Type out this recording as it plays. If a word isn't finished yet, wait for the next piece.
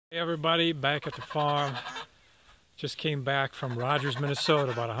Hey everybody, back at the farm. Just came back from Rogers,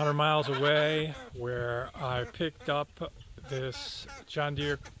 Minnesota, about 100 miles away, where I picked up this John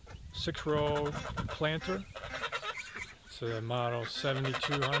Deere 6-row planter. It's a model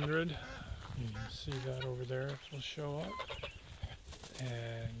 7200. You can see that over there, it'll show up.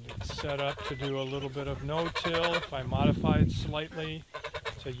 And it's set up to do a little bit of no-till. If I modify it slightly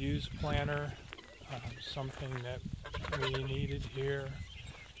to use planter, something that we needed here.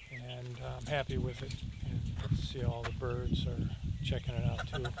 And I'm happy with it, and see all the birds are checking it out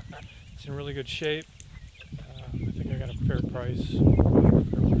too. It's in really good shape. I think I got a fair price,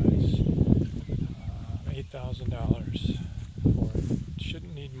 $8,000 for it.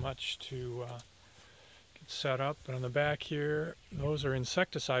 Shouldn't need much to get set up, but on the back here, those are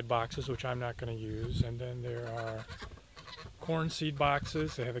insecticide boxes, which I'm not going to use, and then there are corn seed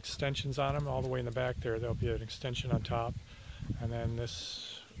boxes. They have extensions on them all the way in the back there. There'll be an extension on top, and then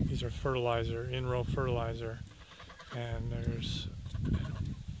these are fertilizer, in-row fertilizer, and there's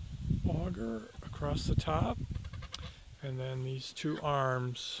an auger across the top, and then these two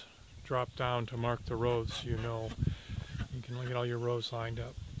arms drop down to mark the rows, so you know you can get all your rows lined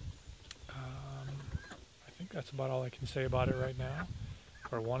up. I think that's about all I can say about it right now,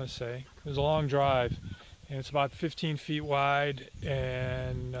 or want to say. It was a long drive, and it's about 15 feet wide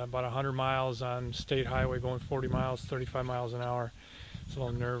and about 100 miles on state highway, going 40 miles, 35 miles an hour. It's a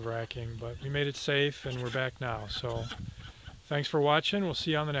little nerve-wracking, but we made it safe and we're back now. So thanks for watching. We'll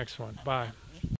see you on the next one. Bye.